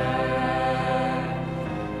turning back.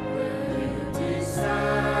 Will you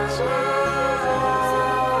decide to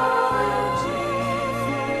follow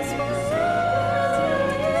Jesus? Will you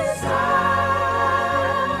decide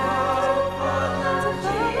to follow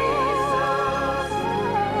Jesus?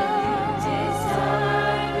 Will you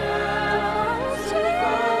decide to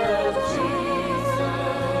follow Jesus?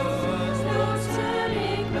 No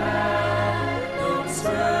turning back, no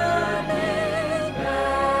turning back.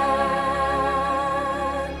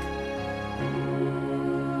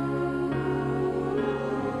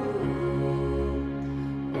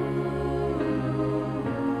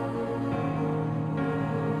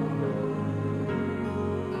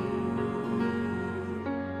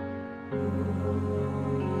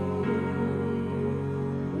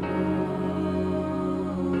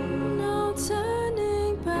 No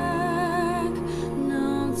turning back,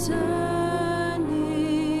 no turning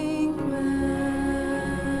back.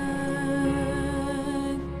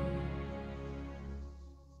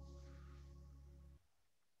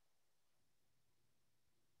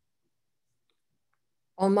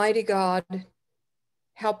 Almighty God,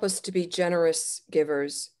 help us to be generous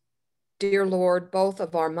givers. Dear Lord, both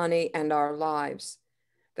of our money and our lives,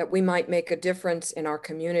 that we might make a difference in our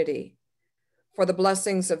community. For the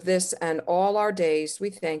blessings of this and all our days, we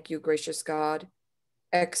thank you, gracious God.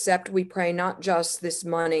 Accept, we pray, not just this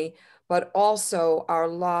money, but also our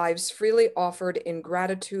lives freely offered in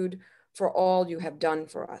gratitude for all you have done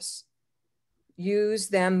for us. Use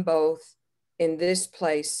them both in this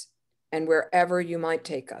place and wherever you might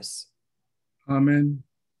take us. Amen.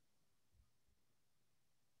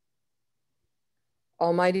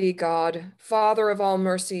 Almighty God, Father of all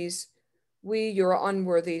mercies, we, your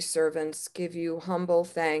unworthy servants, give you humble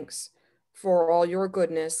thanks for all your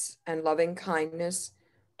goodness and loving kindness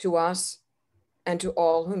to us and to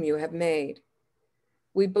all whom you have made.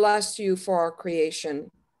 We bless you for our creation,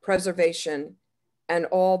 preservation, and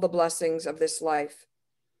all the blessings of this life,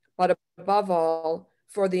 but above all,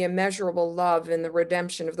 for the immeasurable love and the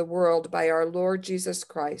redemption of the world by our Lord Jesus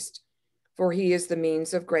Christ, for he is the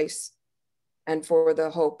means of grace and for the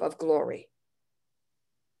hope of glory.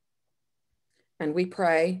 And we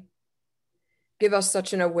pray, give us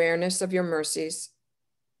such an awareness of your mercies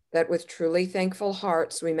that with truly thankful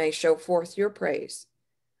hearts we may show forth your praise,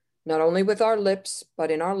 not only with our lips,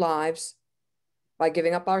 but in our lives, by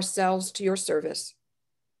giving up ourselves to your service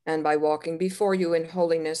and by walking before you in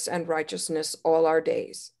holiness and righteousness all our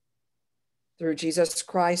days. Through Jesus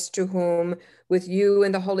Christ, to whom, with you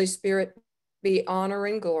and the Holy Spirit, be honor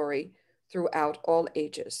and glory throughout all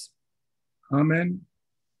ages. Amen.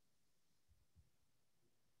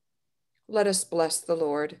 Let us bless the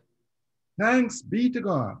Lord. Thanks be to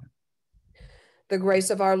God. The grace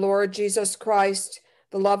of our Lord Jesus Christ,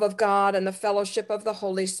 the love of God, and the fellowship of the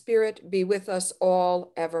Holy Spirit be with us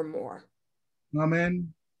all evermore.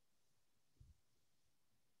 Amen.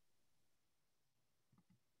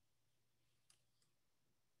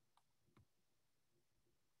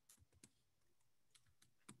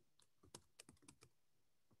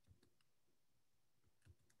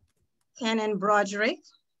 Canon Broderick,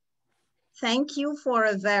 thank you for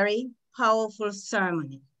a very powerful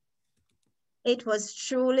sermon. It was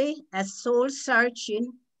truly a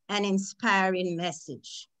soul-searching and inspiring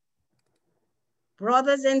message.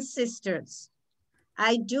 Brothers and sisters,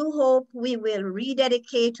 I do hope we will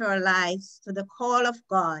rededicate our lives to the call of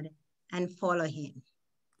God and follow him.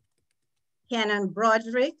 Canon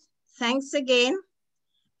Broderick, thanks again,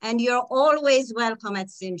 and you're always welcome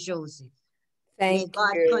at St. Joseph. May Thank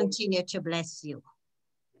God you. continue to bless you.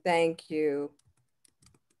 Thank you.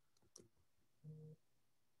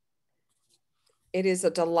 It is a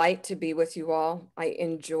delight to be with you all. I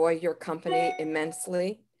enjoy your company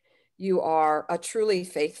immensely. You are a truly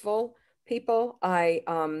faithful people. I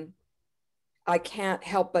can't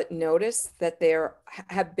help but notice that there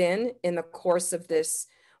have been, in the course of this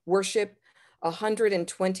worship,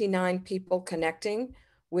 129 people connecting,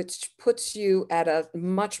 which puts you at a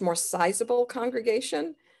much more sizable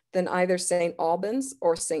congregation than either St. Albans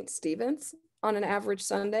or St. Stephen's on an average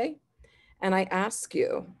Sunday. And I ask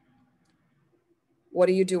you, what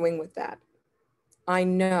are you doing with that? I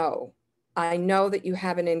know that you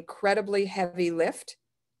have an incredibly heavy lift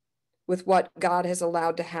with what God has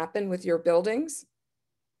allowed to happen with your buildings,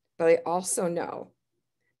 but I also know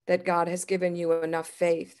that God has given you enough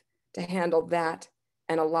faith to handle that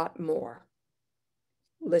and a lot more.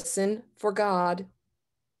 Listen for God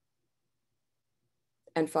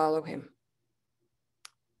and follow him,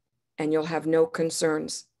 and you'll have no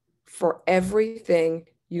concerns for everything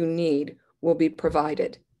you need will be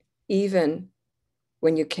provided, even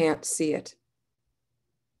when you can't see it.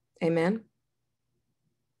 Amen.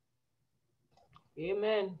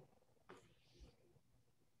 Amen.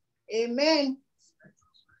 Amen.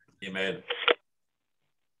 Amen.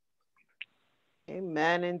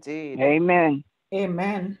 Amen indeed. Amen.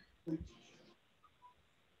 Amen.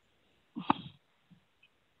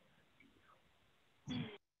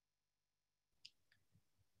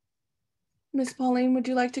 Miss Pauline, would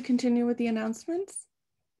you like to continue with the announcements?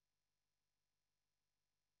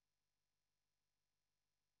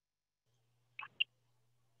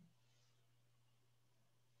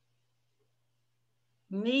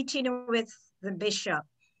 Meeting with the Bishop,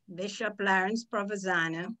 Bishop Lawrence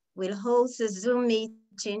Provenzano, will host a Zoom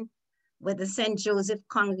meeting with the St. Joseph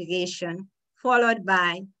congregation, followed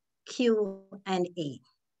by Q&A.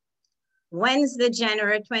 Wednesday,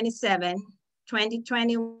 January 27,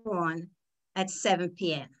 2021 at 7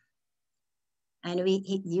 p.m. And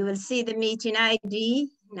you will see the meeting ID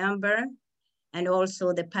number and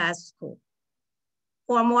also the passcode.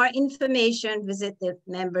 For more information, visit the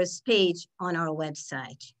members page on our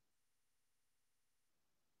website.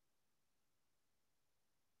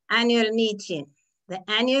 Annual meeting. The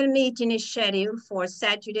annual meeting is scheduled for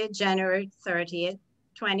Saturday, January 30th,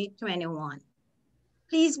 2021.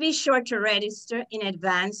 Please be sure to register in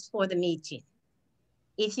advance for the meeting.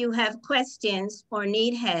 If you have questions or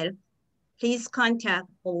need help, please contact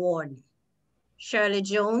the warden, Shirley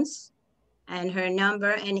Jones, and her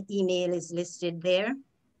number and email is listed there.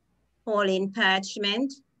 Pauline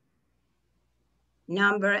Parchment,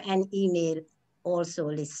 number and email also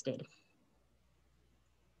listed.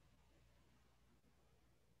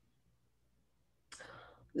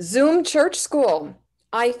 Zoom Church School.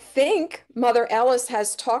 I think Mother Ellis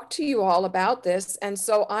has talked to you all about this, and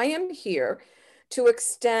so I am here to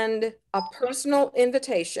extend a personal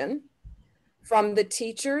invitation from the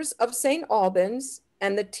teachers of St. Albans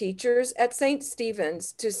and the teachers at St.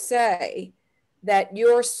 Stephen's to say that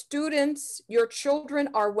your students, your children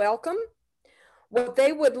are welcome. What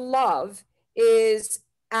they would love is,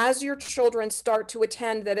 as your children start to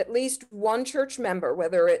attend, that at least one church member,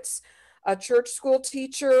 whether it's a church school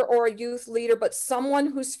teacher or a youth leader, but someone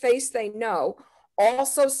whose face they know,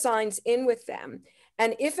 also signs in with them.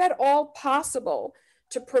 And if at all possible,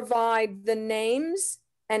 to provide the names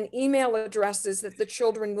and email addresses that the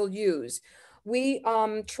children will use. We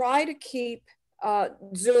try to keep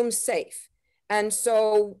Zoom safe. And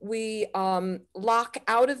so we lock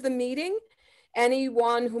out of the meeting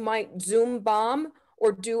anyone who might Zoom bomb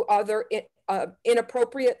or do other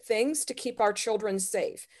inappropriate things to keep our children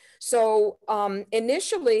safe. So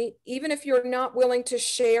initially, even if you're not willing to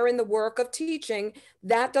share in the work of teaching,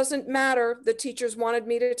 that doesn't matter. The teachers wanted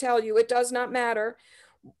me to tell you, it does not matter.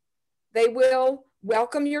 They will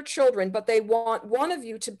welcome your children, but they want one of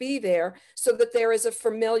you to be there so that there is a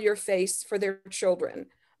familiar face for their children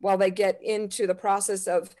while they get into the process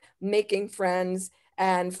of making friends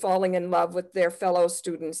and falling in love with their fellow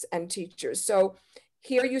students and teachers. So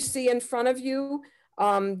here you see in front of you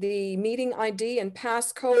the meeting ID and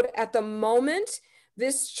passcode. At the moment,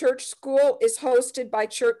 this church school is hosted by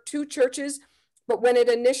two churches, but when it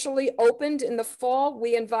initially opened in the fall,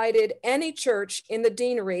 we invited any church in the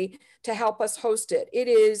deanery to help us host it. It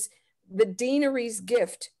is the deanery's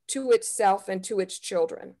gift to itself and to its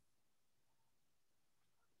children.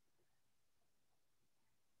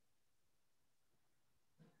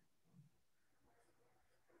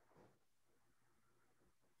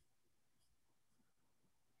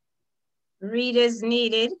 Readers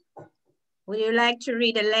needed. Would you like to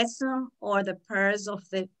read a lesson or the prayers of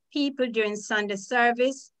the people during Sunday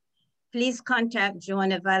service? Please contact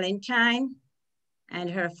Joanna Valentine, and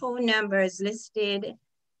her phone number is listed,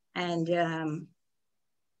 and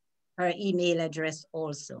her email address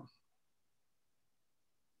also.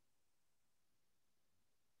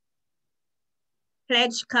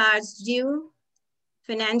 Pledge cards due.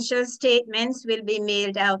 Financial statements will be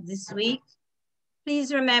mailed out this week.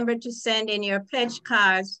 Please remember to send in your pledge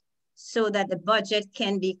cards so that the budget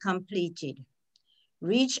can be completed.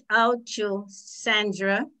 Reach out to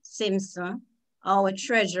Sandra Simpson, our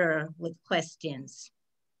treasurer, with questions.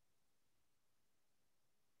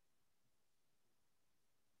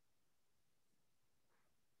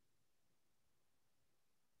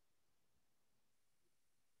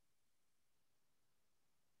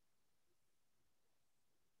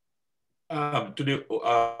 To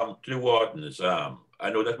the wardens, I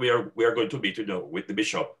know that we are going to meet, with the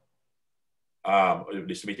bishop.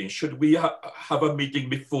 This meeting, should we have a meeting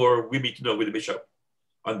before we meet, with the bishop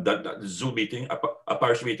on that Zoom meeting, a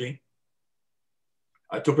parish meeting?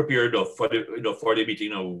 to prepare for the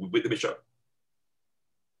meeting with the bishop?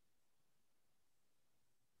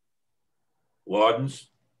 Wardens?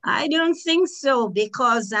 I don't think so,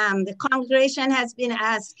 because the congregation has been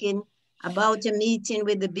asking about a meeting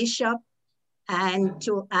with the bishop and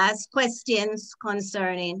to ask questions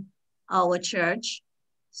concerning our church.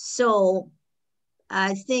 So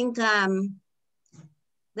I think the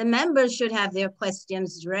members should have their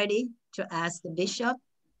questions ready to ask the bishop,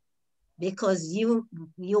 because you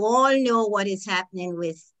all know what is happening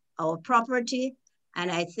with our property. And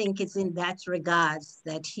I think it's in that regards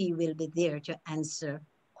that he will be there to answer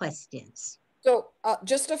questions. So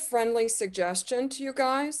just a friendly suggestion to you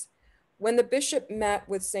guys. When the bishop met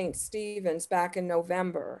with St. Stephen's back in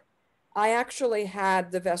November, I actually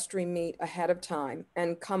had the vestry meet ahead of time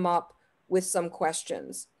and come up with some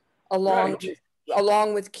questions along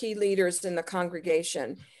with key leaders in the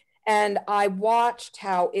congregation. And I watched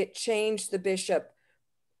how it changed the bishop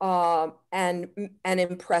and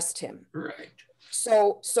impressed him. Right.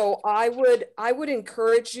 So I would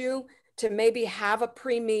encourage you to maybe have a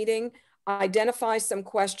pre-meeting, identify some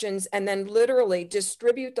questions, and then literally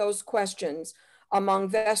distribute those questions among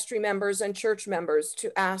vestry members and church members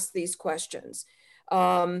to ask these questions.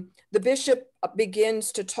 The bishop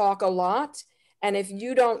begins to talk a lot, and if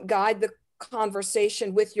you don't guide the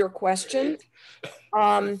conversation with your questions,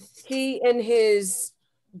 he in his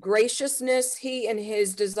graciousness, he in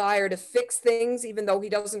his desire to fix things, even though he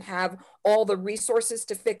doesn't have all the resources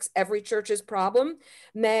to fix every church's problem,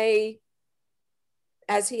 may,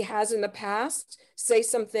 as he has in the past, say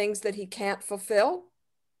some things that he can't fulfill.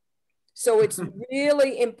 So it's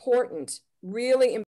really important